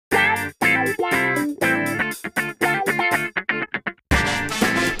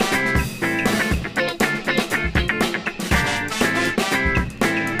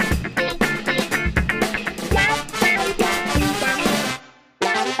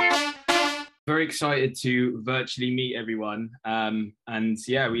very excited to virtually meet everyone. And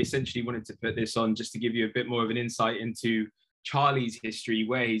yeah, we essentially wanted to put this on just to give you a bit more of an insight into Charlie's history,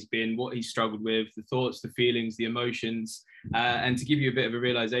 where he's been, what he's struggled with, the thoughts, the feelings, the emotions, and to give you a bit of a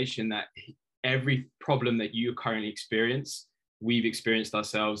realization that every problem that you currently experience, we've experienced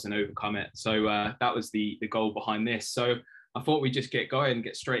ourselves and overcome it. So that was the goal behind this. So I thought we'd just get going and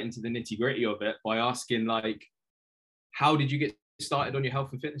get straight into the nitty gritty of it by asking, like, how did you get started on your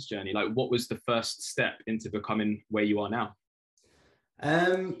health and fitness journey? Like, what was the first step into becoming where you are now?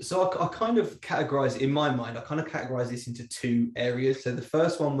 So I kind of categorize, in my mind, I kind of categorize this into two areas. So the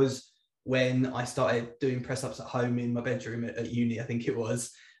first one was when I started doing press ups at home in my bedroom at uni, I think it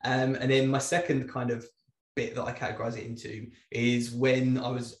was. And then my second kind of bit that I categorize it into is when I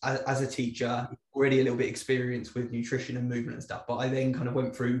was, as a teacher, already a little bit experienced with nutrition and movement and stuff, but I then kind of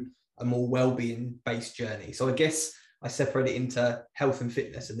went through a more well-being based journey. So I guess I separate it into health and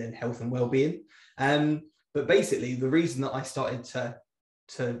fitness and then health and well-being. But basically, the reason that I started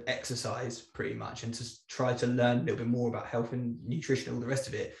to exercise pretty much and to try to learn a little bit more about health and nutrition and all the rest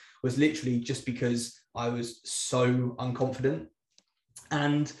of it was literally just because I was so unconfident.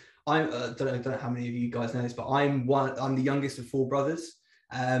 And I don't know how many of you guys know this, but I'm the youngest of four brothers.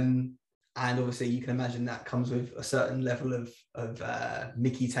 And obviously you can imagine that comes with a certain level of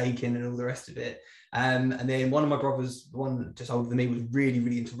Mickey taking and all the rest of it. And then one of my brothers, the one just older than me, was really,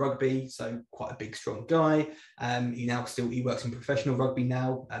 really into rugby. So quite a big, strong guy. He works in professional rugby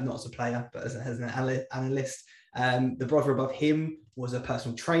now, not as a player, but as an analyst. The brother above him was a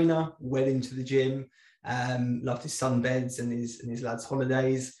personal trainer, went into the gym, loved his sunbeds and his lads'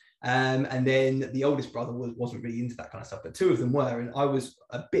 holidays. And then the oldest brother wasn't really into that kind of stuff, but two of them were. And I was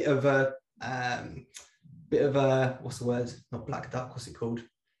a bit of a, what's the word? Not black duck, what's it called?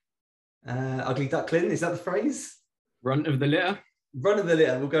 Ugly duckling, is that the phrase? Runt of the litter? Run of the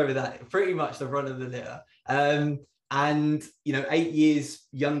litter, we'll go with that. Pretty much the run of the litter. And, 8 years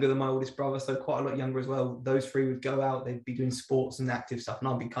younger than my oldest brother, so quite a lot younger as well. Those three would go out, they'd be doing sports and active stuff, and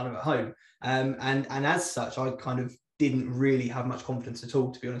I'd be kind of at home. And as such, I kind of didn't really have much confidence at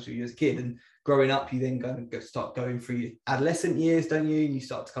all, to be honest with you, as a kid. And growing up, you then start going through your adolescent years, don't you? And you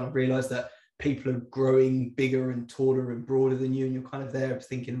start to kind of realize that people are growing bigger and taller and broader than you, and you're kind of there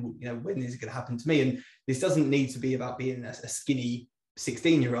thinking, when is it going to happen to me? And this doesn't need to be about being a skinny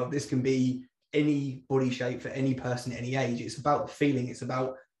 16-year-old. This can be any body shape for any person at any age. It's about the feeling. It's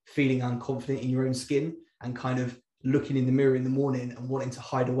about feeling unconfident in your own skin and kind of looking in the mirror in the morning and wanting to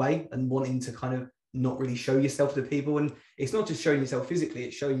hide away and wanting to kind of not really show yourself to people. And it's not just showing yourself physically,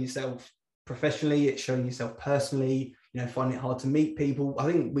 it's showing yourself professionally, it's showing yourself personally, finding it hard to meet people. I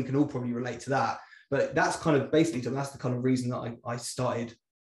think we can all probably relate to that. But that's kind of basically, that's the kind of reason that I started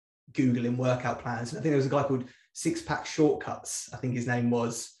Googling workout plans. And I think there was a guy called Six Pack Shortcuts, I think his name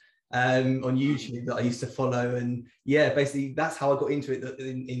was, on YouTube, that I used to follow. And yeah, basically that's how I got into it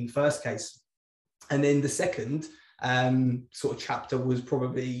in first case. And then the second sort of chapter was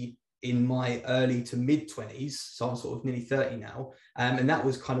probably in my early to mid 20s. So I'm sort of nearly 30 now. And that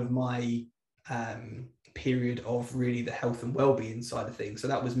was kind of my period of really the health and well-being side of things. So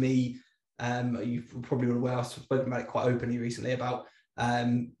that was me. You probably were aware, I've spoken about it quite openly recently about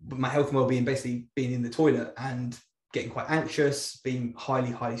my health and well-being, basically being in the toilet and getting quite anxious, being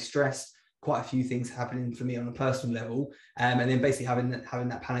highly stressed, quite a few things happening for me on a personal level, and then basically having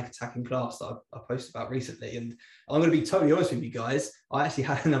that panic attack in class that I posted about recently. And I'm going to be totally honest with you guys, I actually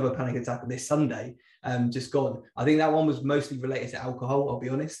had another panic attack this Sunday, just gone. I think that one was mostly related to alcohol, I'll be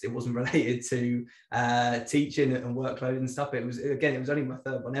honest. It wasn't related to teaching and workload and stuff. It was only my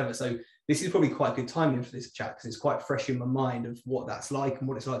third one ever. So this is probably quite good timing for this chat because it's quite fresh in my mind of what that's like and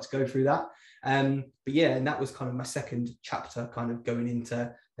what it's like to go through that. But yeah, and that was kind of my second chapter, kind of going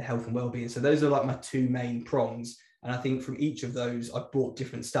into the health and well-being. So those are like my two main prongs. And I think from each of those, I brought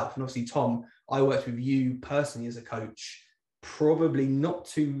different stuff. And obviously, Tom, I worked with you personally as a coach, probably not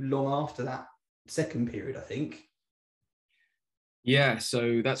too long after that second period, I think. Yeah,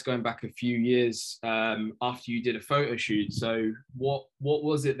 so that's going back a few years after you did a photo shoot. So what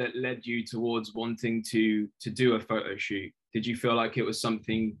was it that led you towards wanting to do a photo shoot? Did you feel like it was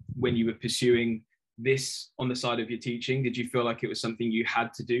something when you were pursuing this on the side of your teaching? Did you feel like it was something you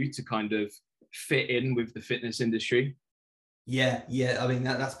had to do to kind of fit in with the fitness industry? Yeah. I mean,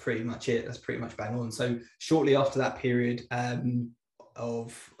 that's pretty much it. That's pretty much bang on. So shortly after that period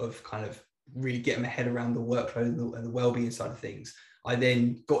of kind of really getting my head around the workload and the well-being side of things, I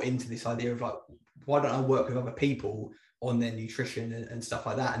then got into this idea of like, why don't I work with other people on their nutrition and stuff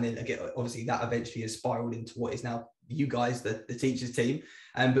like that? And then again, obviously that eventually has spiraled into what is now you guys, the teachers team.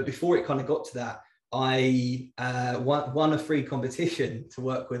 But before it kind of got to that, I won a free competition to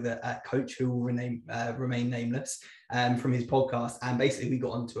work with a coach who will remain nameless from his podcast. And basically we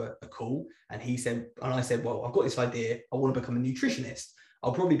got onto a call, and I said, well, I've got this idea. I want to become a nutritionist.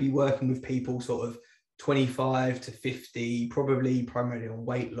 I'll probably be working with people sort of 25 to 50, probably primarily on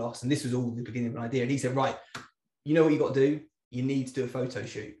weight loss. And this was all the beginning of an idea. And he said, right, you know what you got to do? You need to do a photo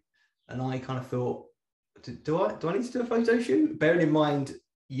shoot. And I kind of thought, do I need to do a photo shoot? Bearing in mind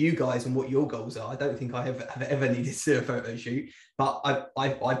you guys and what your goals are, I don't think I have ever needed to do a photo shoot, but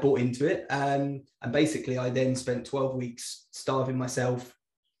I bought into it. And basically I then spent 12 weeks starving myself,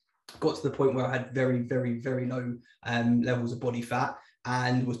 got to the point where I had very, very, very low levels of body fat,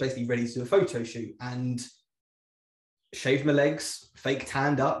 and was basically ready to do a photo shoot, and shaved my legs, fake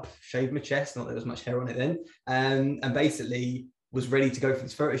tanned up, shaved my chest, not that there was much hair on it then, and basically was ready to go for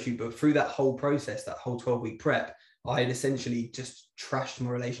this photo shoot. But through that whole process, that whole 12-week prep, I had essentially just trashed my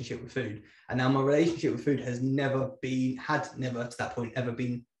relationship with food. And now my relationship with food had never to that point ever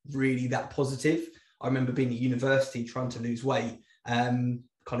been really that positive. I remember being at university trying to lose weight, kind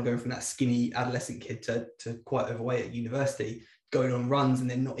of going from that skinny adolescent kid to quite overweight at university, going on runs and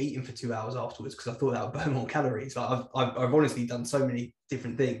then not eating for 2 hours afterwards because I thought that would burn more calories. Like I've honestly done so many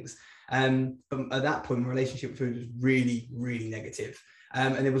different things. But at that point, my relationship with food was really, really negative.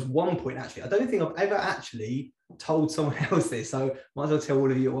 And there was one point, actually, I don't think I've ever actually told someone else this, so might as well tell all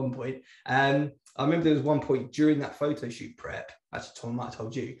of you at one point. I remember there was one point during that photo shoot prep, actually Tom might have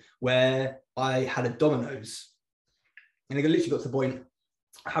told you, where I had a Domino's. And I literally got to the point,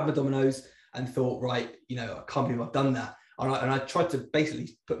 I had my Domino's and thought, right, I can't believe I've done that. And I tried to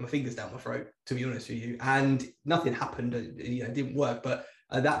basically put my fingers down my throat, to be honest with you, and nothing happened. It didn't work. But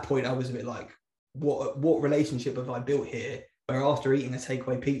at that point, I was a bit like, what relationship have I built here? Where after eating a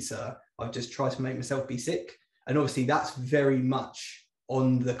takeaway pizza, I've just tried to make myself be sick. And obviously, that's very much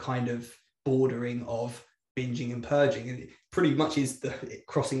on the kind of bordering of binging and purging, and it pretty much is the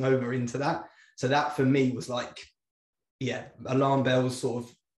crossing over into that. So that for me was like, yeah, alarm bells. Sort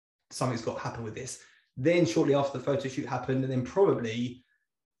of something's got to happen with this. Then shortly after the photo shoot happened, and then probably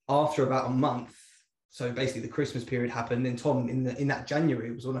after about a month, so basically the Christmas period happened, then Tom, in that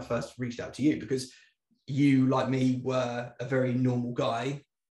January was when I first reached out to you, because you, like me, were a very normal guy,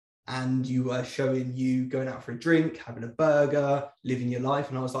 and you were showing you going out for a drink, having a burger, living your life.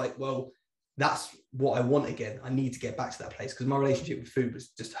 And I was like, well, that's what I want again. I need to get back to that place, because my relationship with food was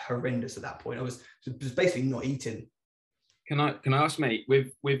just horrendous at that point. I was basically not eating. Can I ask, mate,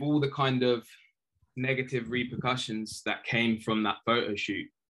 with all the kind of negative repercussions that came from that photo shoot,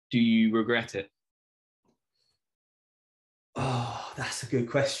 do you regret it? Oh, that's a good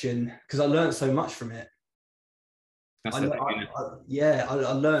question, because I learned so much from it. I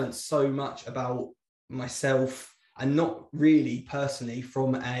learned so much about myself, and not really personally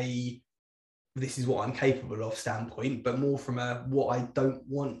from a this is what I'm capable of standpoint, but more from a what I don't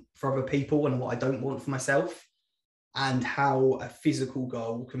want for other people and what I don't want for myself, and how a physical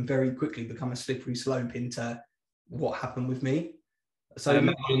goal can very quickly become a slippery slope into what happened with me. So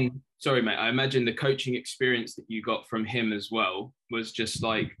I imagine the coaching experience that you got from him as well was just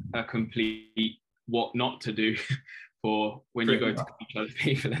like a complete what not to do for when you go to coach other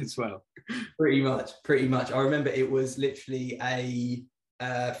people as well. Pretty much. I remember it was literally a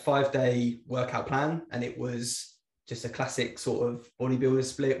 5-day workout plan, and it was just a classic sort of bodybuilder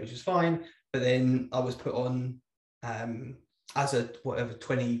split, which was fine. But then I was put on as a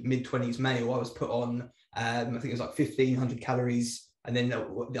mid-20s male, I was put on I think it was like 1,500 calories, and then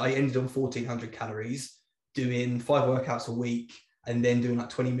I ended on 1,400 calories, doing 5 workouts a week, and then doing like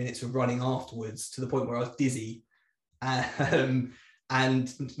 20 minutes of running afterwards, to the point where I was dizzy. And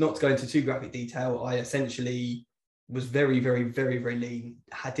not to go into too graphic detail, I essentially was very, very, very, very lean.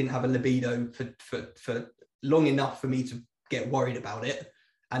 I didn't have a libido for long enough for me to get worried about it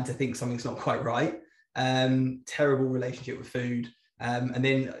and to think something's not quite right. Terrible relationship with food. And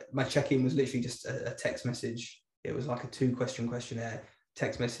then my check-in was literally just a text message. It was like a 2-question questionnaire,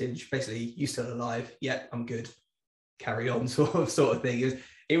 text message, basically, you still alive? Yeah, I'm good. Carry on, sort of thing.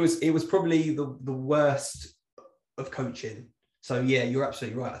 It was probably the worst of coaching. So yeah, you're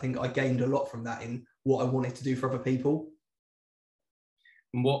absolutely right. I think I gained a lot from that in what I wanted to do for other people.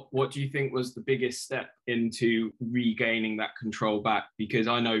 And what do you think was the biggest step into regaining that control back? Because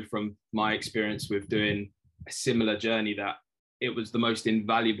I know from my experience with doing a similar journey that it was the most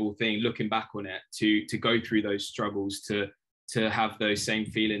invaluable thing, looking back on it, to go through those struggles, to have those same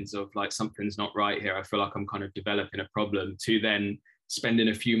feelings of like, something's not right here. I feel like I'm kind of developing a problem, to then spending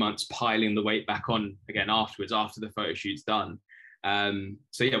a few months piling the weight back on again afterwards, after the photo shoot's done.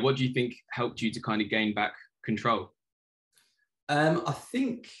 So yeah, what do you think helped you to kind of gain back control? I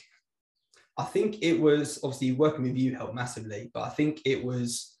think I think it was obviously working with you helped massively, but I think it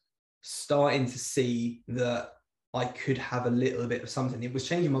was starting to see that I could have a little bit of something. It was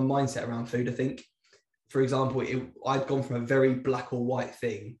changing my mindset around food. I think, for example, I'd gone from a very black or white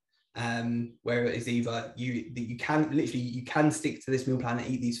thing, where it is either you can stick to this meal plan and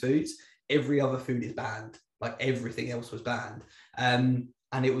eat these foods. Every other food is banned, like everything else was banned.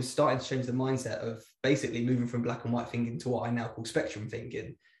 And it was starting to change the mindset of basically moving from black and white thinking to what I now call spectrum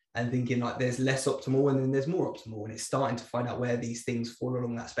thinking, and thinking like there's less optimal and then there's more optimal, and it's starting to find out where these things fall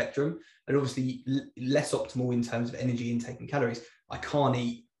along that spectrum. And obviously less optimal in terms of energy intake and calories. I can't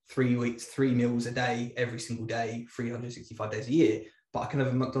eat 3 meals a day every single day 365 days a year, but I can have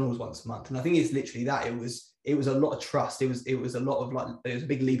a McDonald's once a month. And I think it's literally that. It was a lot of trust. It was a lot of like, it was a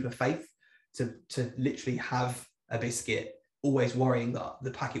big leap of faith to literally have a biscuit, always worrying that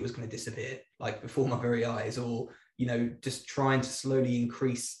the packet was going to disappear like before my very eyes, or just trying to slowly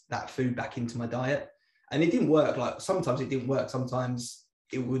increase that food back into my diet. And it didn't work. Like sometimes it didn't work. Sometimes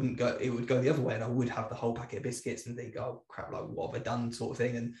it would go the other way, and I would have the whole packet of biscuits and think, oh crap, like what have I done, sort of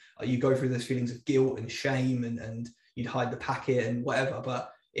thing. And you go through those feelings of guilt and shame, and you'd hide the packet and whatever.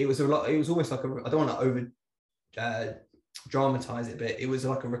 But it was almost like I don't want to over dramatize it, but it was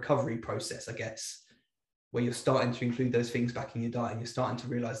like a recovery process, I guess, where you're starting to include those things back in your diet, and you're starting to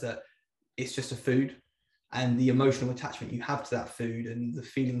realize that it's just a food, and the emotional attachment you have to that food and the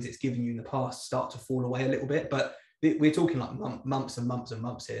feelings it's given you in the past start to fall away a little bit. But we're talking like months and months and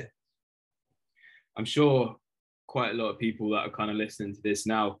months here. I'm sure quite a lot of people that are kind of listening to this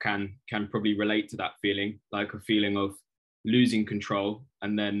now can probably relate to that feeling, like a feeling of losing control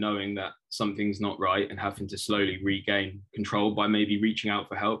and then knowing that something's not right and having to slowly regain control by maybe reaching out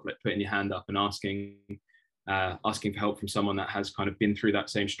for help, like putting your hand up and asking for help from someone that has kind of been through that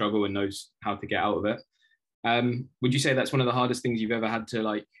same struggle and knows how to get out of it. Would you say that's one of the hardest things you've ever had to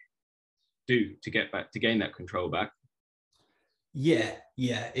like do to gain that control back? Yeah,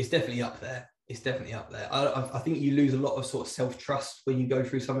 it's definitely up there. I think you lose a lot of sort of self-trust when you go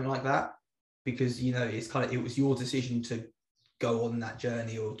through something like that, because it was your decision to go on that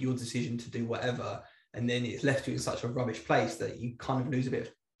journey, or your decision to do whatever, and then it's left you in such a rubbish place that you kind of lose a bit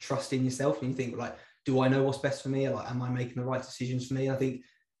of trust in yourself, and you think like, do I know what's best for me? Like, am I making the right decisions for me? I think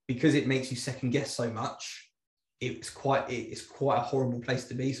because it makes you second guess so much, it's quite a horrible place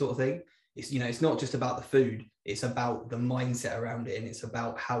to be, sort of thing. It's not just about the food, it's about the mindset around it, and it's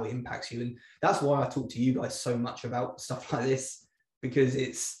about how it impacts you. And that's why I talk to you guys so much about stuff like this, because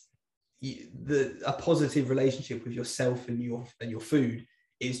it's a positive relationship with yourself and your food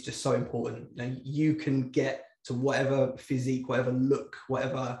is just so important. You can get to whatever physique, whatever look,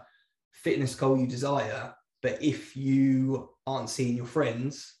 whatever fitness goal you desire, but if you aren't seeing your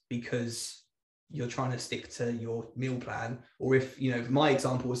friends because you're trying to stick to your meal plan, or if my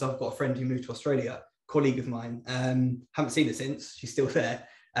example was, I've got a friend who moved to Australia, colleague of mine, haven't seen her since, she's still there,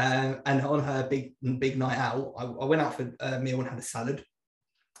 and on her big night out, I went out for a meal and had a salad,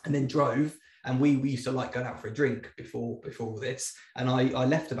 and then drove, and we used to like going out for a drink before all this, and I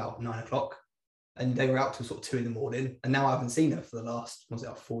left about 9 o'clock, and they were out till sort of 2 a.m, and now I haven't seen her for the last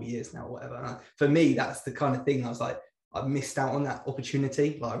 4 years now, whatever. And for me, that's the kind of thing I was like, I missed out on that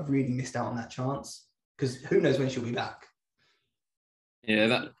opportunity. Like, I really missed out on that chance, because who knows when she'll be back. Yeah,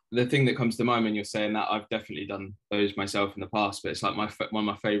 that the thing that comes to mind when you're saying that, I've definitely done those myself in the past, but it's like one of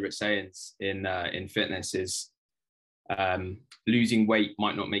my favorite sayings in fitness is losing weight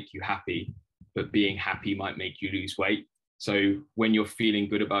might not make you happy, but being happy might make you lose weight. So when you're feeling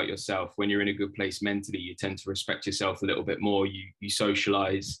good about yourself, when you're in a good place mentally, you tend to respect yourself a little bit more, you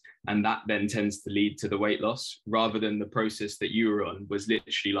socialize, and that then tends to lead to the weight loss, rather than the process that you were on was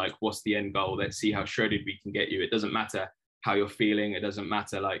literally like, what's the end goal? Let's see how shredded we can get you. It doesn't matter how you're feeling. It doesn't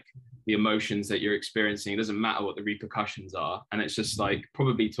matter like the emotions that you're experiencing. It doesn't matter what the repercussions are. And it's just like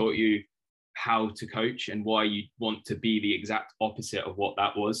probably taught you how to coach and why you want to be the exact opposite of what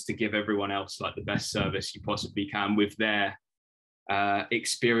that was, to give everyone else like the best service you possibly can with their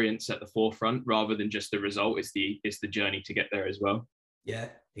experience at the forefront, rather than just the result. It's the journey to get there as well. Yeah,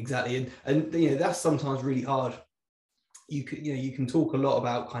 exactly. And that's sometimes really hard. You can talk a lot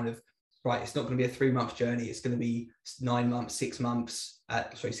about kind of, right, it's not going to be a 3-month journey, it's going to be 9 months, 6 months,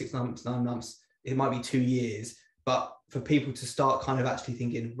 6 months, 9 months, it might be 2 years. But for people to start kind of actually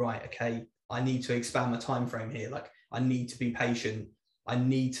thinking, right, okay, I need to expand my time frame here. Like, I need to be patient. I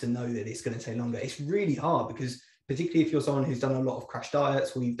need to know that it's going to take longer. It's really hard, because particularly if you're someone who's done a lot of crash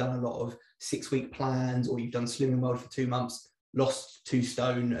diets, or you've done a lot of 6-week plans, or you've done Slimming World for 2 months, lost 2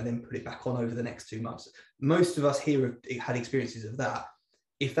 stone, and then put it back on over the next 2 months. Most of us here have had experiences of that.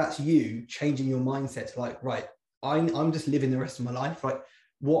 If that's you, changing your mindset to like, right, I'm just living the rest of my life. Like,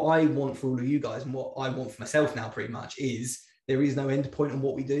 what I want for all of you guys and what I want for myself now pretty much is there is no end point on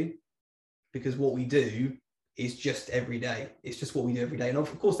what we do, because what we do is just every day. It's just what we do every day. And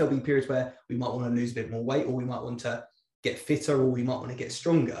of course, there'll be periods where we might want to lose a bit more weight, or we might want to get fitter, or we might want to get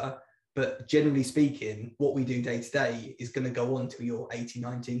stronger. But generally speaking, what we do day to day is going to go on till you're 80,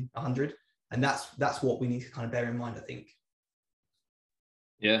 90, 100. And that's what we need to kind of bear in mind, I think.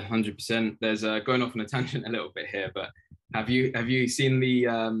 Yeah, 100%. There's going off on a tangent a little bit here, but have you seen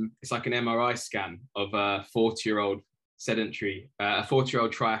the it's like an MRI scan of a 40-year-old sedentary, a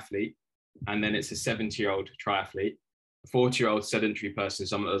 40-year-old triathlete, and then it's a 70-year-old triathlete, a 40-year-old sedentary person,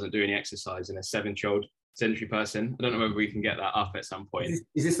 someone that doesn't do any exercise, and a 70-year-old sedentary person. I don't know whether we can get that up at some point.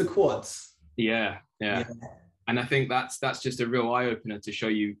 Is this the quads? Yeah. And I think that's just a real eye opener to show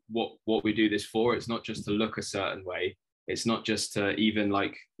you what we do this for. It's not just to look a certain way. It's not just to even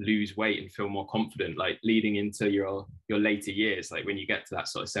like lose weight and feel more confident, like leading into your later years, like when you get to that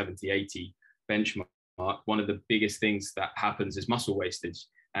sort of 70, 80 benchmark, one of the biggest things that happens is muscle wastage.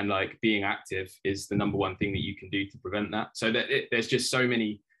 And like being active is the number one thing that you can do to prevent that. So there's just so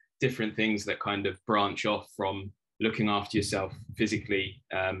many different things that kind of branch off from looking after yourself physically,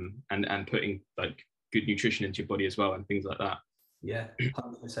 and putting like good nutrition into your body as well and things like that. Yeah,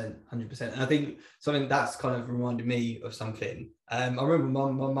 100%. And I think something that's kind of reminded me of something. I remember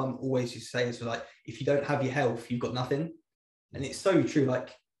my mum always used to say, so like, if you don't have your health, you've got nothing. And it's so true.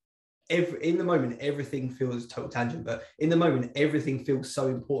 Like in the moment, everything feels total tangent, but in the moment, everything feels so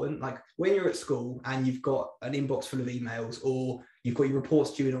important. Like when you're at school and you've got an inbox full of emails, or you've got your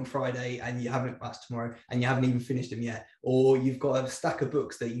reports due in on Friday and you haven't, that's tomorrow, and you haven't even finished them yet, or you've got a stack of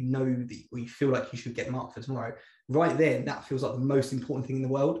books that you know that you feel like you should get marked for tomorrow. Right then, that feels like the most important thing in the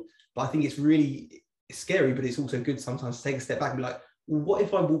world. But I think it's scary, but it's also good sometimes to take a step back and be like, well, what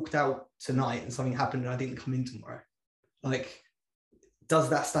if I walked out tonight and something happened and I didn't come in tomorrow? Like, does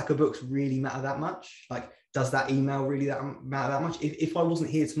that stack of books really matter that much? Like, does that email really matter that much? If I wasn't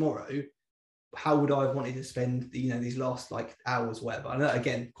here tomorrow, how would I have wanted to spend, these last like hours, whatever? I know,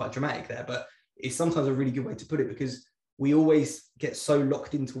 again, quite dramatic there, but it's sometimes a really good way to put it, because we always get so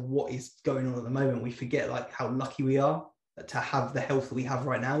locked into what is going on at the moment. We forget like how lucky we are to have the health that we have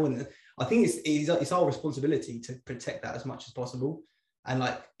right now. And I think it's our responsibility to protect that as much as possible. And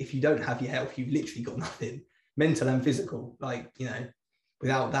like, if you don't have your health, you've literally got nothing, mental and physical. Like,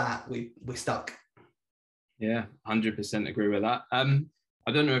 without that, we're stuck. Yeah, 100% agree with that.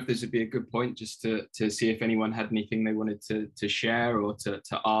 I don't know if this would be a good point just to see if anyone had anything they wanted to share or to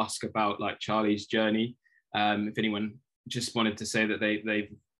ask about like Charlie's journey. If anyone just wanted to say that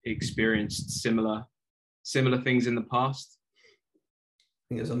they've experienced similar things in the past. I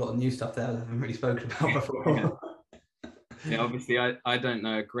think there's a lot of new stuff there that I haven't really spoken about before. Yeah, obviously I don't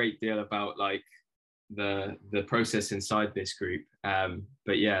know a great deal about like the process inside this group,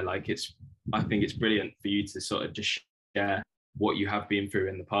 but yeah, like I think it's brilliant for you to sort of just share what you have been through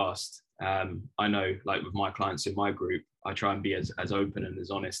in the past. I know like with my clients in my group, I try and be as open and as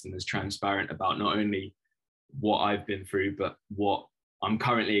honest and as transparent about not only what I've been through, but what I'm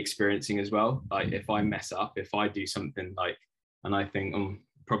currently experiencing as well. Like if I mess up, if I do something like, and I think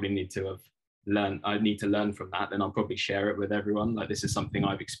probably need to learn from that, then I'll probably share it with everyone. Like this is something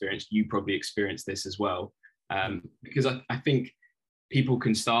I've experienced. You probably experienced this as well. Because I think people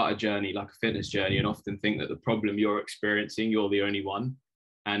can start a journey like a fitness journey and often think that the problem you're experiencing, you're the only one.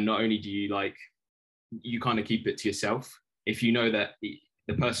 And not only do you kind of keep it to yourself, if you know that the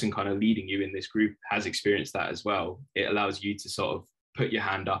person kind of leading you in this group has experienced that as well, it allows you to sort of put your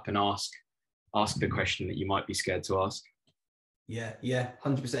hand up and ask the question that you might be scared to ask. Yeah,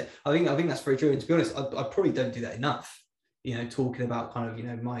 100%. I think that's very true. And to be honest, I probably don't do that enough, talking about kind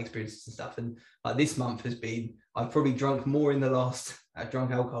of, my experiences and stuff. And like this month I've probably drunk alcohol more in the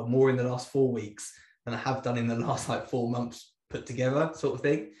last 4 weeks than I have done in the last like 4 months put together, sort of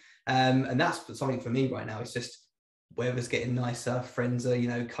thing. And that's something for me right now. It's just weather's getting nicer, friends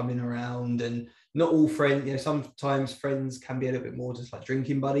are, coming around, and not all friends, sometimes friends can be a little bit more just like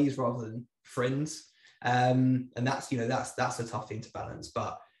drinking buddies rather than friends. And that's a tough thing to balance.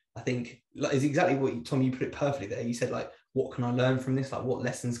 But I think like, it's exactly what Tom, you put it perfectly there. You said like, what can I learn from this? Like, what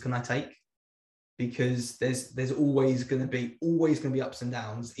lessons can I take? Because there's always going to be ups and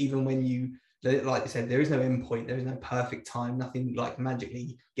downs, even when like you said, there is no end point, there is no perfect time, nothing like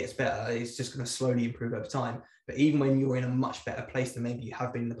magically gets better. It's just going to slowly improve over time. But even when you're in a much better place than maybe you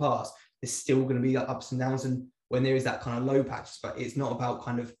have been in the past, there's still going to be like ups and downs. And when there is that kind of low patch, but it's not about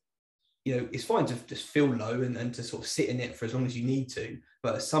kind of, it's fine to just feel low and to sort of sit in it for as long as you need to.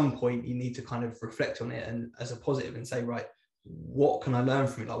 But at some point you need to kind of reflect on it and as a positive and say, right, what can I learn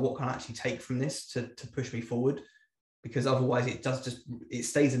from it? Like, what can I actually take from this to push me forward? because otherwise it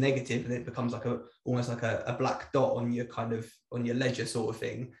stays a negative and it becomes like almost like a black dot on your on your ledger sort of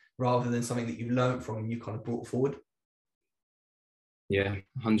thing, rather than something that you've learned from and you kind of brought forward. Yeah,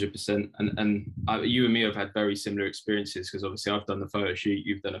 100%. And you and me have had very similar experiences, because obviously I've done the photo shoot,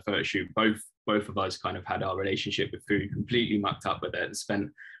 you've done a photo shoot. Both of us kind of had our relationship with food completely mucked up with it and spent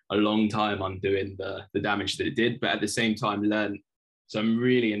a long time undoing the damage that it did, but at the same time learned some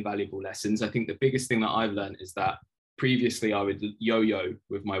really invaluable lessons. I think the biggest thing that I've learned is that previously I would yo-yo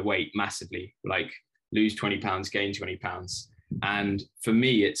with my weight massively, like lose 20 pounds, gain 20 pounds. And for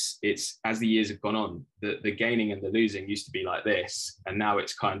me, it's as the years have gone on, the gaining and the losing used to be like this, and now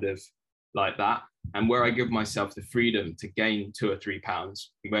it's kind of like that. And where I give myself the freedom to gain 2 or 3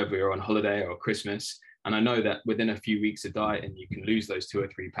 pounds, whether we're on holiday or Christmas, and I know that within a few weeks of dieting, you can lose those 2 or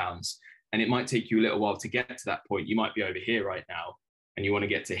 3 pounds. And it might take you a little while to get to that point. You might be over here right now and you want to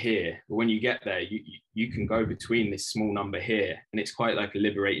get to here. But when you get there, you can go between this small number here. And it's quite like a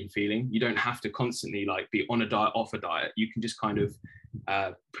liberating feeling. You don't have to constantly like be on a diet, off a diet. You can just kind of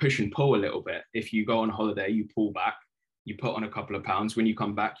push and pull a little bit. If you go on holiday, you pull back, you put on a couple of pounds. When you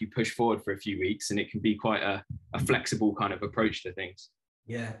come back, you push forward for a few weeks, and it can be quite a flexible kind of approach to things.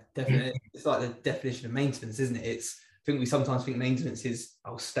 Yeah, definitely. It's like the definition of maintenance, isn't it? I think we sometimes think maintenance is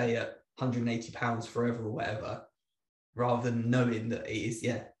I'll stay at 180 pounds forever or whatever, rather than knowing that it is,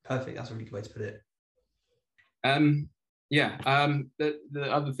 perfect. That's a really good way to put it.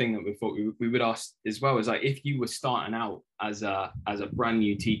 The other thing that we thought we would ask as well is, like, if you were starting out as a brand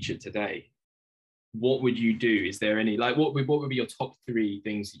new teacher today, what would you do? Is there any, like, what would be your top 3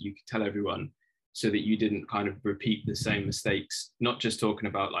 things that you could tell everyone so that you didn't kind of repeat the same mistakes? Not just talking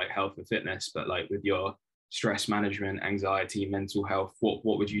about like health and fitness, but like with your stress management, anxiety, mental health, what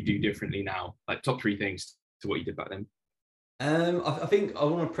would you do differently now? Like top 3 things to what you did back then. I think I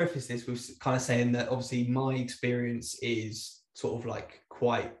want to preface this with kind of saying that obviously my experience is sort of like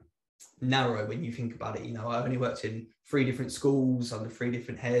quite narrow when you think about it. You know, I only worked in 3 different schools under 3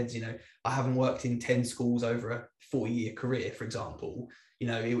 different heads. You know, I haven't worked in 10 schools over a 40-year career, for example. You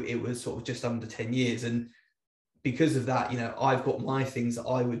know, it was sort of just under 10 years. And because of that, you know, I've got my things that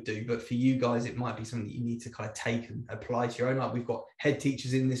I would do, but for you guys, it might be something that you need to kind of take and apply to your own. Like, we've got head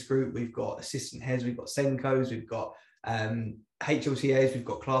teachers in this group, we've got assistant heads, we've got SENCOs, we've got HLTAs, we've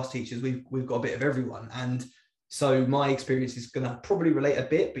got class teachers, we've got a bit of everyone. And so my experience is going to probably relate a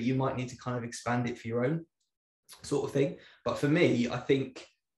bit, but you might need to kind of expand it for your own sort of thing. But for me, I think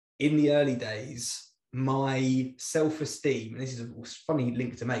in the early days, my self-esteem, and this is a funny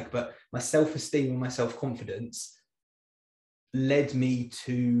link to make, but my self-esteem and my self-confidence led me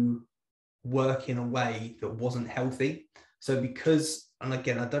to work in a way that wasn't healthy. So because, and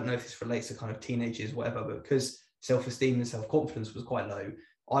again, I don't know if this relates to kind of teenagers, whatever, but because self-esteem and self-confidence was quite low,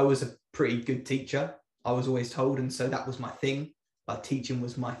 I was a pretty good teacher, I was always told. And so that was my thing. Like, teaching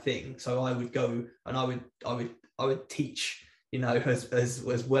was my thing. So I would go and I would teach, you know,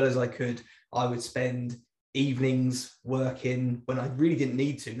 as well as I could. I would spend evenings working when I really didn't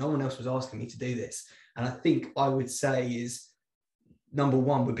need to. No one else was asking me to do this. And I think I would say is, number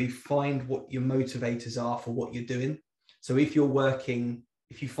 1 would be find what your motivators are for what you're doing. So if you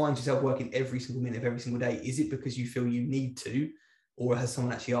find yourself working every single minute of every single day, is it because you feel you need to, or has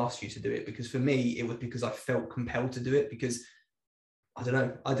someone actually asked you to do it? Because for me, it was because I felt compelled to do it, because I don't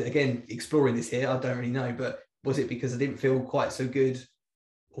know, again, exploring this here, I don't really know, but was it because I didn't feel quite so good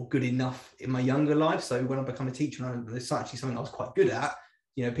or good enough in my younger life? So when I become a teacher, and it's actually something I was quite good at,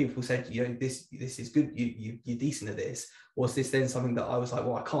 you know, people said, you know, this is good, you're decent at this. Was this then something that I was like,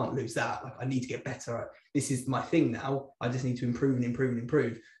 well, I can't lose that, like I need to get better at, this is my thing now, I just need to improve and improve and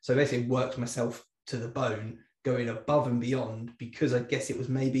improve. So basically worked myself to the bone, going above and beyond, because I guess it was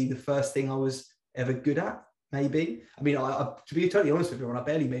maybe the first thing I was ever good at, maybe. I mean, I to be totally honest with you, I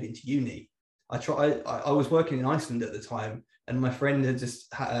barely made it to uni. I was working in Iceland at the time, and my friend had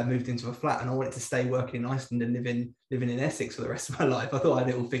just moved into a flat, and I wanted to stay working in Iceland and living in Essex for the rest of my life. I thought I had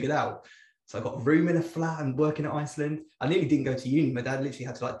it all figured out. So I got a room in a flat and working at Iceland. I nearly didn't go to uni. My dad literally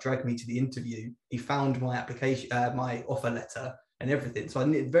had to like drag me to the interview. He found my application, my offer letter and everything. So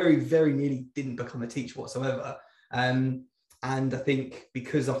I very, very nearly didn't become a teacher whatsoever. And I think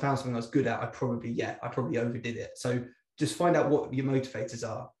because I found something I was good at, I probably overdid it. So just find out what your motivators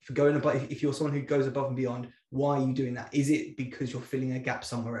are. If you're someone who goes above and beyond, why are you doing that? Is it because you're filling a gap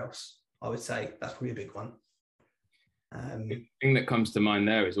somewhere else? I would say that's probably a big one. The thing that comes to mind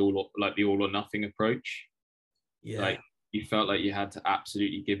there is the all or nothing approach. Yeah. Like, you felt like you had to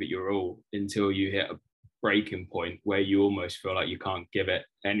absolutely give it your all until you hit a breaking point where you almost feel like you can't give it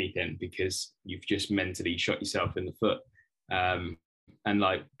anything because you've just mentally shot yourself in the foot. And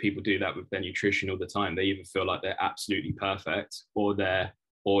like people do that with their nutrition all the time. They either feel like they're absolutely perfect, or they're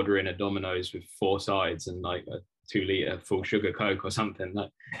ordering a Domino's with 4 sides and like a 2 liter full sugar Coke or something. Like,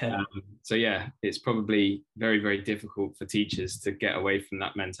 so yeah, it's probably very, very difficult for teachers to get away from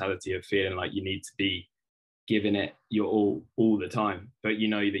that mentality of feeling like you need to be giving it your all the time, but you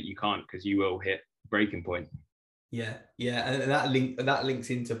know that you can't, because you will hit breaking point. Yeah, and that links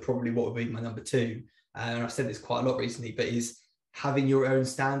into probably what would be my number 2. And I've said this quite a lot recently, but is having your own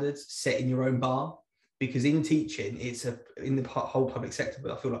standards, setting your own bar. Because in teaching, in the whole public sector,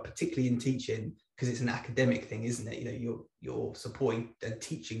 but I feel like particularly in teaching, because it's an academic thing, isn't it? You know, you're supporting and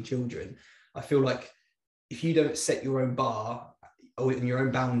teaching children. I feel like if you don't set your own bar or your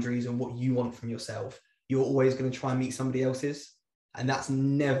own boundaries and what you want from yourself, you're always going to try and meet somebody else's. And that's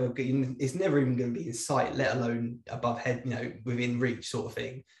never good. It's never even going to be in sight, let alone above head, you know, within reach sort of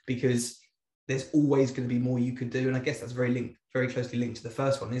thing, because there's always going to be more you could do. And I guess that's very closely linked to the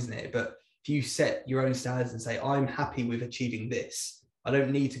first one, isn't it? But if you set your own standards and say, I'm happy with achieving this, I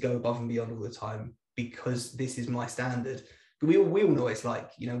don't need to go above and beyond all the time because this is my standard. But we all know it's like,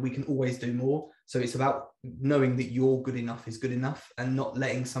 you know, we can always do more. So it's about knowing that your good enough is good enough and not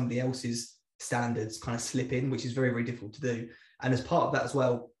letting somebody else's standards kind of slip in, which is very, very difficult to do. And as part of that as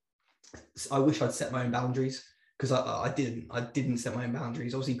well, I wish I'd set my own boundaries, because I didn't set my own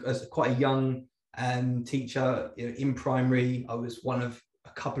boundaries. Obviously, as quite a young teacher, you know, in primary, I was one of a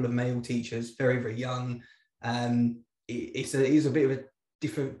couple of male teachers, very, very young. It is a bit of a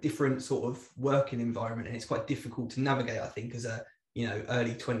different sort of working environment, and it's quite difficult to navigate, I think, as a, you know,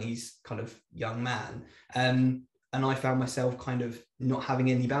 early 20s kind of young man. And I found myself kind of not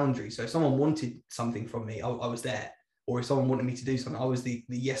having any boundaries. So if someone wanted something from me, I was there. Or if someone wanted me to do something, I was the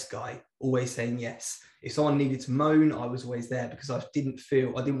yes guy, always saying yes. If someone needed to moan, I was always there, because I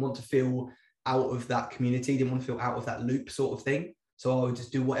didn't want to feel out of that community, didn't want to feel out of that loop sort of thing. So I would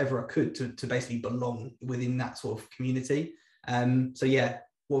just do whatever I could to basically belong within that sort of community. So yeah,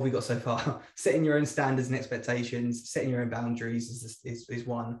 what have we got so far? Setting your own standards and expectations, setting your own boundaries is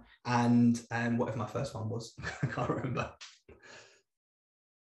one. And whatever my first one was, I can't remember.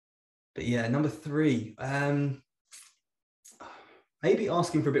 But yeah, number 3, maybe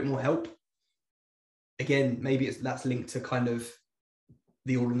asking for a bit more help. Again, maybe that's linked to kind of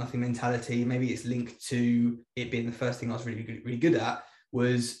the all or nothing mentality. Maybe it's linked to it being the first thing I was really good at,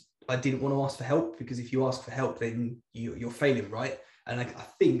 was I didn't want to ask for help, because if you ask for help, then you're failing, right? And I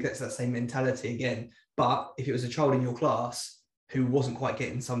think that's that same mentality again. But if it was a child in your class who wasn't quite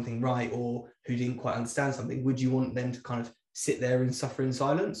getting something right, or who didn't quite understand something, would you want them to kind of sit there and suffer in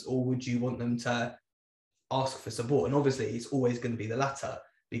silence, or would you want them to ask for support? And obviously it's always going to be the latter,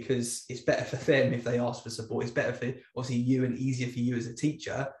 because it's better for them if they ask for support. It's better for obviously you, and easier for you as a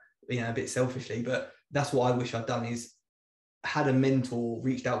teacher, you know, a bit selfishly. But that's what I wish I'd done, is had a mentor,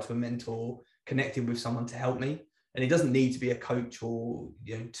 reached out to a mentor, connected with someone to help me. And it doesn't need to be a coach or,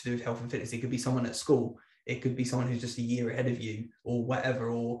 you know, to do with health and fitness. It could be someone at school. It could be someone who's just a year ahead of you or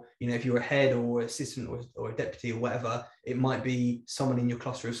whatever. Or, you know, if you're a head or assistant or a deputy or whatever, it might be someone in your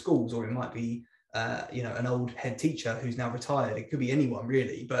cluster of schools, or it might be you know, an old head teacher who's now retired. It could be anyone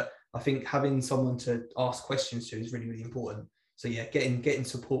really, but I think having someone to ask questions to is really, really important. So yeah, getting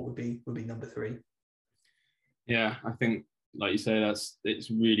support would be number 3. Yeah, I think, like you say,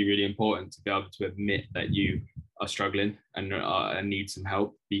 it's really, really important to be able to admit that you are struggling and need some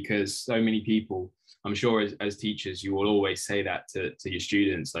help, because so many people, I'm sure as teachers, you will always say that to your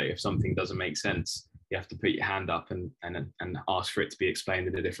students. Like if something doesn't make sense, you have to put your hand up and ask for it to be explained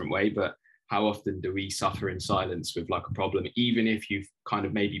in a different way. But how often do we suffer in silence with like a problem? Even if you've kind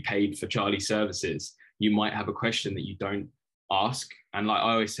of maybe paid for Charlie's services, you might have a question that you don't ask. And like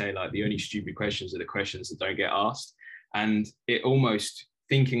I always say, like the only stupid questions are the questions that don't get asked. And it almost,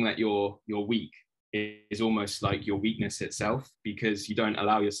 thinking that you're weak is almost like your weakness itself, because you don't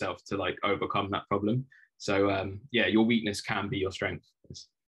allow yourself to like overcome that problem. So yeah, your weakness can be your strength.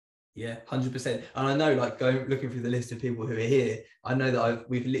 Yeah, 100%. And I know, like, looking through the list of people who are here, I know that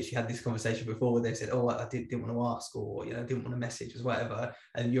we've literally had this conversation before where they said, oh, I didn't want to ask, or, you know, didn't want to message or whatever.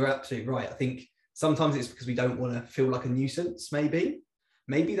 And you're absolutely right. I think sometimes it's because we don't want to feel like a nuisance, maybe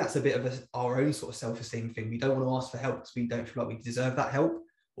that's a bit of our own sort of self-esteem thing. We don't want to ask for help because we don't feel like we deserve that help,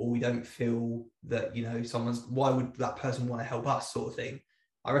 or we don't feel that, you know, why would that person want to help us, sort of thing.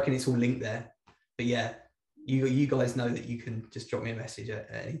 I reckon it's all linked there. But yeah, you guys know that you can just drop me a message at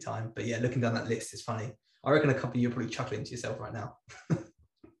any time. But yeah, looking down that list is funny. I reckon a couple of you are probably chuckling to yourself right now.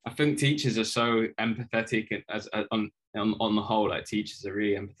 I think teachers are so empathetic, on the whole. Like teachers are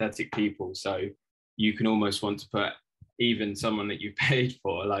really empathetic people, so you can almost want to put even someone that you paid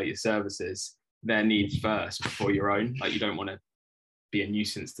for, like your services, their needs first before your own. Like you don't want to be a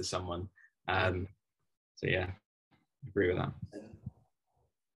nuisance to someone. So yeah, I agree with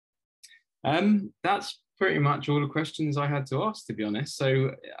that. That's pretty much all the questions I had to ask, to be honest.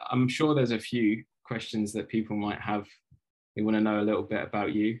 So I'm sure there's a few questions that people might have. They want to know a little bit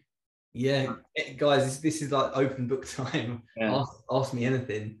about you. Yeah, guys, this is like open book time. Yeah. Ask me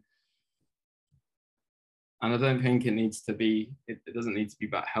anything. And I don't think it needs to be, it doesn't need to be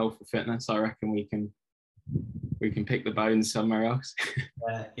about health or fitness. I reckon we can pick the bones somewhere else.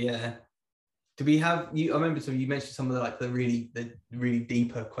 Yeah. Do we have you? I remember you mentioned some of the really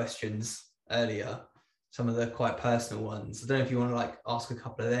deeper questions earlier, some of the quite personal ones. I don't know if you want to like ask a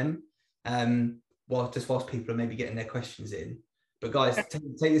couple of them, whilst people are maybe getting their questions in. But guys,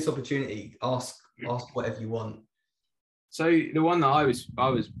 take this opportunity, ask whatever you want. So the one that I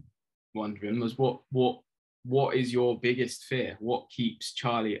was wondering was what is your biggest fear? What keeps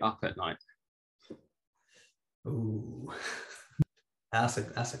Charlie up at night? Ooh, that's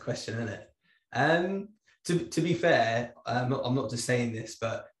a question, isn't it? To be fair, I'm not just saying this,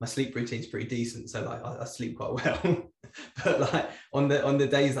 but my sleep routine is pretty decent, so like I sleep quite well. But like on the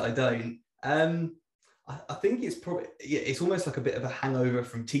days that I don't, I think it's probably it's almost like a bit of a hangover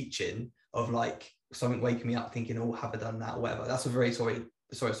from teaching, of like something waking me up thinking, oh, have I done that or whatever. That's a very sort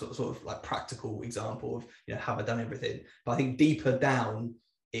of like practical example of, you know, have I done everything? But I think deeper down,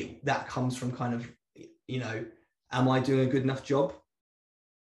 that comes from kind of, you know, am I doing a good enough job?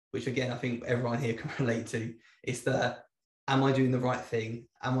 Which again, I think everyone here can relate to. It's am I doing the right thing?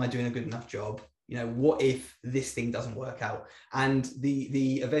 Am I doing a good enough job? You know, what if this thing doesn't work out? And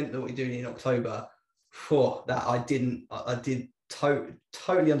the event that we're doing in October, I did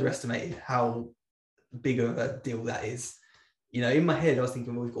totally underestimated how big of a deal that is. You know, in my head, I was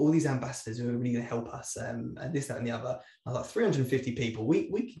thinking, well, we've got all these ambassadors who are really going to help us, and this, that, and the other. I was like, 350 people. We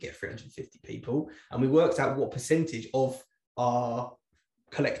could get 350 people, and we worked out what percentage of our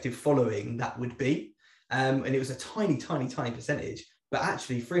collective following that would be, and it was a tiny percentage. But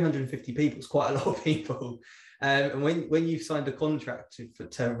actually, 350 people is quite a lot of people. And when you've signed a contract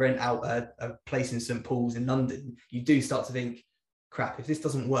to rent out a place in St. Paul's in London, you do start to think, crap, if this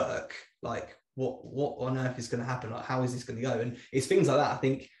doesn't work, like what on earth is going to happen? Like, how is this going to go? And it's things like that. I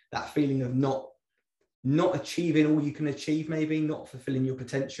think that feeling of not achieving all you can achieve, maybe not fulfilling your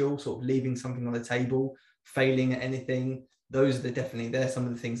potential, sort of leaving something on the table, failing at anything. They're some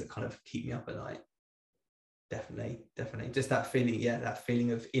of the things that kind of keep me up at night. Definitely. Just that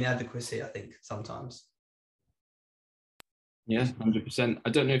feeling of inadequacy, I think, sometimes. Yes, 100%. I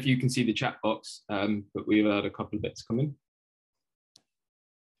don't know if you can see the chat box, but we've had a couple of bits come in.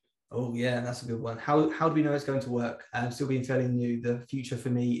 Oh yeah, that's a good one. How do we know it's going to work? Still being fairly new, the future for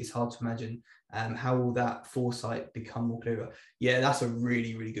me is hard to imagine. How will that foresight become more clearer? Yeah, that's a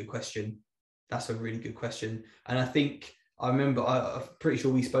really, really good question. And I think I'm pretty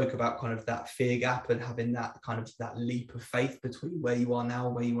sure we spoke about kind of that fear gap and having that kind of that leap of faith between where you are now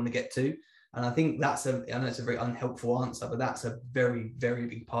and where you want to get to. And I think I know it's a very unhelpful answer, but that's a very, very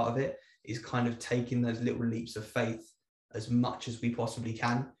big part of it, is kind of taking those little leaps of faith as much as we possibly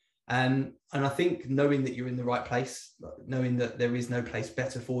can. And I think knowing that you're in the right place, knowing that there is no place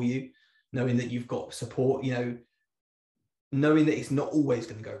better for you, knowing that you've got support, you know, knowing that it's not always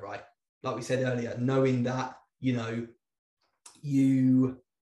going to go right. Like we said earlier, knowing that, you know, you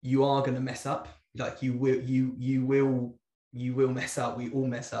are going to mess up, like you will mess up. We all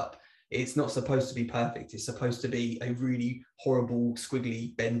mess up. It's not supposed to be perfect. It's supposed to be a really horrible,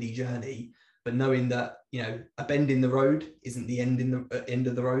 squiggly, bendy journey. But knowing that, you know, a bend in the road isn't the end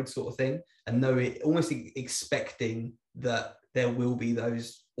of the road sort of thing, and almost expecting that there will be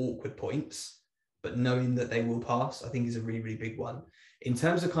those awkward points, but knowing that they will pass, I think is a really, really big one. In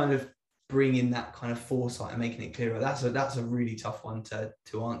terms of kind of bringing that kind of foresight and making it clearer, that's a really tough one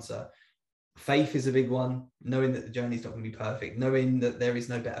to answer. Faith is a big one, knowing that the journey is not going to be perfect, knowing that there is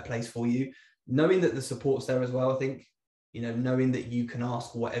no better place for you, knowing that the support's there as well. I think, you know, knowing that you can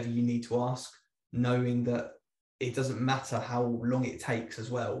ask whatever you need to ask, knowing that it doesn't matter how long it takes as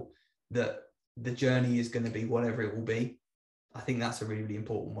well, that the journey is going to be whatever it will be. I think that's a really, really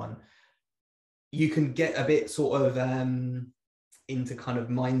important one. You can get a bit sort of into kind of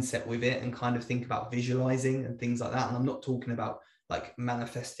mindset with it and kind of think about visualizing and things like that. And I'm not talking about like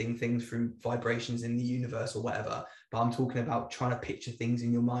manifesting things through vibrations in the universe or whatever, but I'm talking about trying to picture things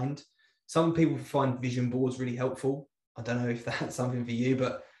in your mind. Some people find vision boards really helpful. I don't know if that's something for you,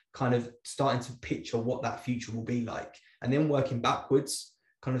 but kind of starting to picture what that future will be like, and then working backwards,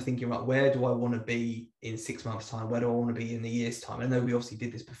 kind of thinking about where do I want to be in 6 months' time? Where do I want to be in a year's time? I know we obviously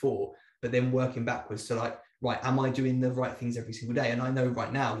did this before, but then working backwards to like, right, am I doing the right things every single day? And I know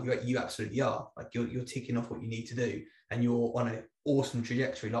right now you absolutely are. Like you're ticking off what you need to do, and you're on an awesome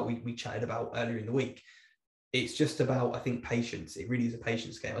trajectory, like we chatted about earlier in the week. It's just about, I think, patience. It really is a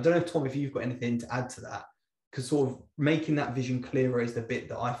patience game. I don't know, Tom, if you've got anything to add to that, because sort of making that vision clearer is the bit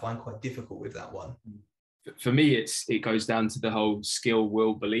that I find quite difficult with that one. For me, it goes down to the whole skill,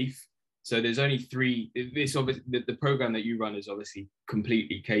 will, belief. So there's only three. This obviously the program that you run is obviously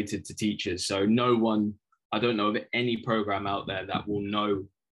completely catered to teachers. So no one, I don't know of any program out there that will know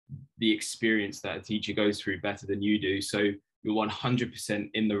the experience that a teacher goes through better than you do. So you're 100%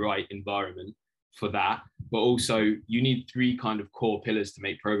 in the right environment for that. But also you need three kind of core pillars to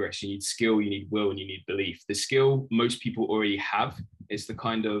make progress. You need skill, you need will, and you need belief. The skill most people already have. It's the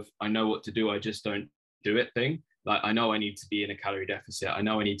kind of, I know what to do, I just don't do it thing. Like, I know I need to be in a calorie deficit. I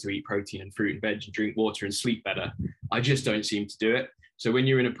know I need to eat protein and fruit and veg and drink water and sleep better. I just don't seem to do it. So when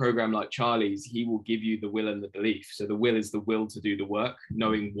you're in a program like Charlie's, he will give you the will and the belief. So the will is the will to do the work,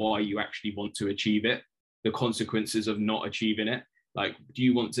 knowing why you actually want to achieve it, the consequences of not achieving it. Like, do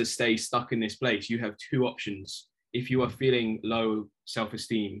you want to stay stuck in this place? You have two options. If you are feeling low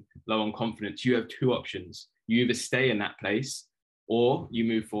self-esteem, low on confidence, you have two options. You either stay in that place or you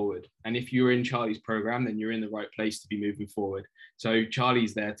move forward. And if you're in Charlie's program, then you're in the right place to be moving forward. So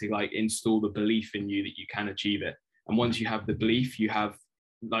Charlie's there to like install the belief in you that you can achieve it. And once you have the belief, you have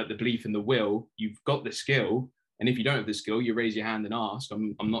like the belief and the will, you've got the skill. And if you don't have the skill, you raise your hand and ask,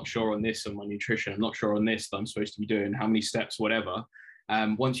 I'm not sure on this, on my nutrition. I'm not sure on this that I'm supposed to be doing, how many steps, whatever.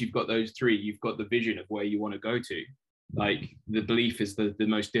 Once you've got those three, you've got the vision of where you want to go to. Like, the belief is the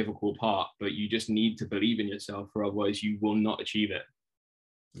most difficult part, but you just need to believe in yourself, or otherwise you will not achieve it.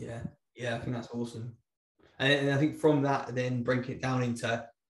 Yeah, I think that's awesome. And I think from that, then break it down into,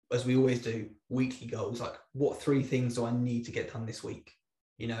 as we always do, weekly goals. Like, what three things do I need to get done this week?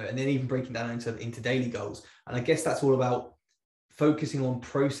 You know, and then even breaking down into daily goals. And I guess that's all about focusing on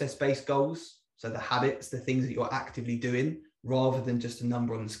process-based goals. So the habits, the things that you're actively doing, rather than just a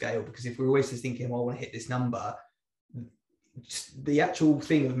number on the scale. Because if we're always just thinking, well, I want to hit this number, just the actual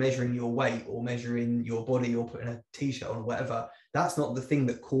thing of measuring your weight or measuring your body or putting a t-shirt on or whatever, that's not the thing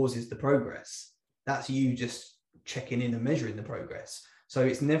that causes the progress. That's you just checking in and measuring the progress. So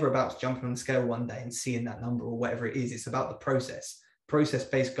it's never about jumping on the scale one day and seeing that number or whatever it is. It's about the process.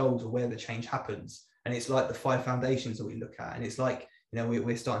 Process-based goals are where the change happens. And it's like the 5 foundations that we look at. And it's like, you know,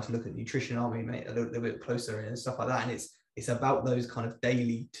 we're starting to look at nutrition, aren't we, mate? A little bit closer and stuff like that. And it's about those kind of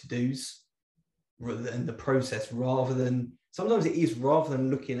daily to-dos rather than the process, rather than, sometimes it is, rather than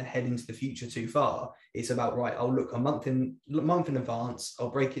looking ahead into the future too far. It's about, right, I'll look a month in advance.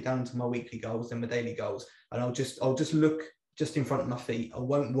 I'll break it down into my weekly goals, then my daily goals. And I'll just look just in front of my feet. I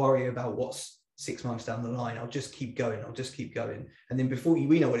won't worry about what's 6 months down the line. I'll just keep going. And then before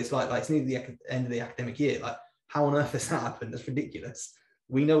we know what it's like it's near the end of the academic year. Like, how on earth has that happened? That's ridiculous.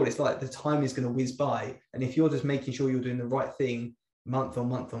 We know what it's like. The time is going to whiz by. And if you're just making sure you're doing the right thing month on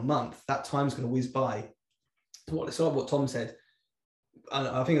month on month, that time's going to whiz by. It's like what Tom said. And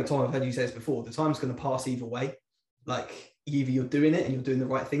I think, Tom, I've heard you say this before, the time's going to pass either way. Like, either you're doing it and you're doing the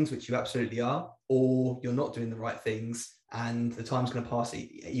right things, which you absolutely are, or you're not doing the right things and the time's going to pass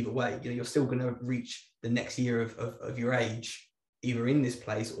either way. You know, you're still going to reach the next year of your age, either in this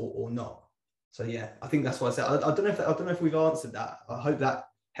place or not. So yeah, I think that's what I said. I don't know if we've answered that. I hope that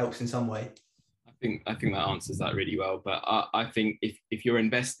helps in some way. I think that answers that really well. But I think if you're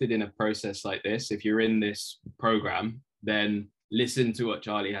invested in a process like this, if you're in this program, then listen to what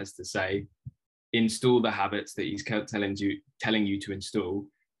Charlie has to say, install the habits that he's telling you to install.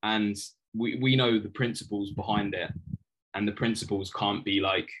 And we know the principles behind it. And the principles can't be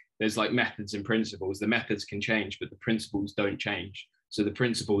like, there's like methods and principles. The methods can change, but the principles don't change. So the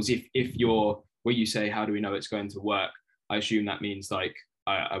principles, if you're, where you say, how do we know it's going to work? I assume that means like,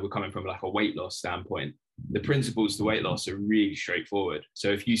 we're coming from like a weight loss standpoint. The principles to weight loss are really straightforward. So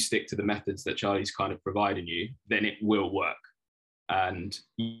if you stick to the methods that Charlie's kind of providing you, then it will work. And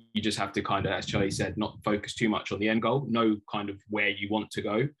you just have to kind of, as Charlie said, not focus too much on the end goal, know kind of where you want to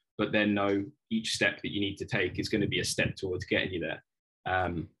go, but then know each step that you need to take is going to be a step towards getting you there.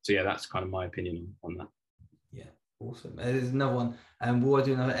 So yeah, that's kind of my opinion on that. Yeah, awesome. There's another one, and we'll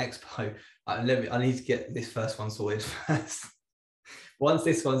do another expo. I need to get this first one sorted first. Once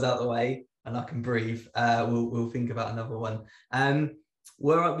this one's out of the way and I can breathe, we'll think about another one.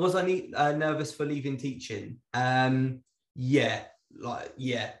 Was I nervous for leaving teaching? Yeah,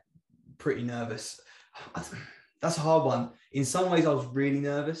 pretty nervous. That's a hard one. In some ways, I was really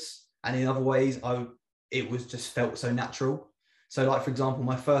nervous, and in other ways, it was just felt so natural. So, like, for example,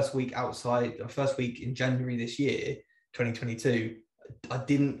 my first week in January this year, 2022, I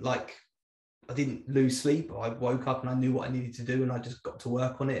didn't lose sleep. I woke up and I knew what I needed to do, and I just got to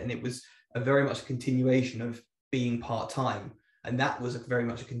work on it. And it was a very much a continuation of being part-time. And that was very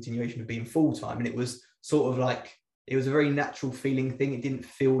much a continuation of being full-time. And it was sort of like, it was a very natural feeling thing. It didn't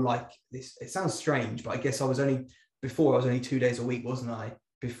feel like this. It sounds strange, but I guess I was only 2 days a week, wasn't I?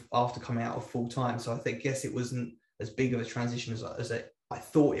 After coming out of full-time. So I guess it wasn't as big of a transition as I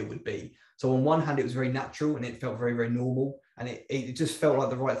thought it would be. So on one hand, it was very natural and it felt very, very normal. And it just felt like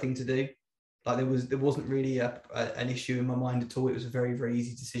the right thing to do. Like there wasn't really an issue in my mind at all. It was a very, very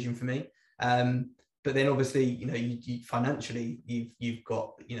easy decision for me. But then obviously, you financially, you've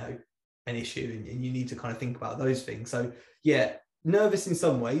got, an issue, and you need to kind of think about those things. So yeah, nervous in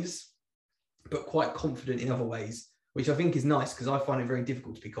some ways, but quite confident in other ways, which I think is nice, because I find it very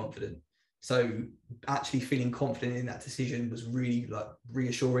difficult to be confident. So actually feeling confident in that decision was really like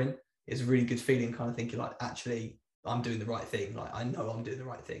reassuring. It's a really good feeling, kind of thinking like, actually, I'm doing the right thing. Like, I know I'm doing the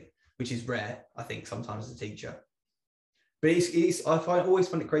right thing, which is rare, I think, sometimes as a teacher. But I always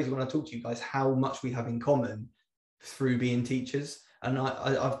find it crazy when I talk to you guys how much we have in common through being teachers. And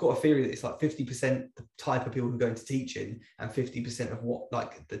I've got a theory that it's like 50% the type of people who go into teaching, and 50% of what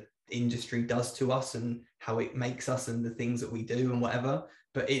like the industry does to us and how it makes us and the things that we do and whatever.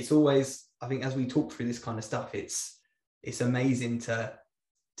 But it's always, I think, as we talk through this kind of stuff, it's amazing to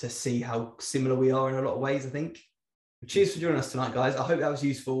see how similar we are in a lot of ways, I think. Cheers for joining us tonight, guys. I hope that was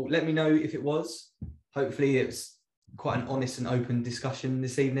useful. Let me know if it was. Hopefully it was quite an honest and open discussion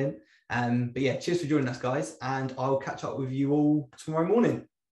this evening. But yeah, cheers for joining us, guys. And I'll catch up with you all tomorrow morning.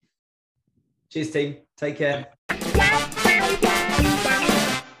 Cheers, team. Take care.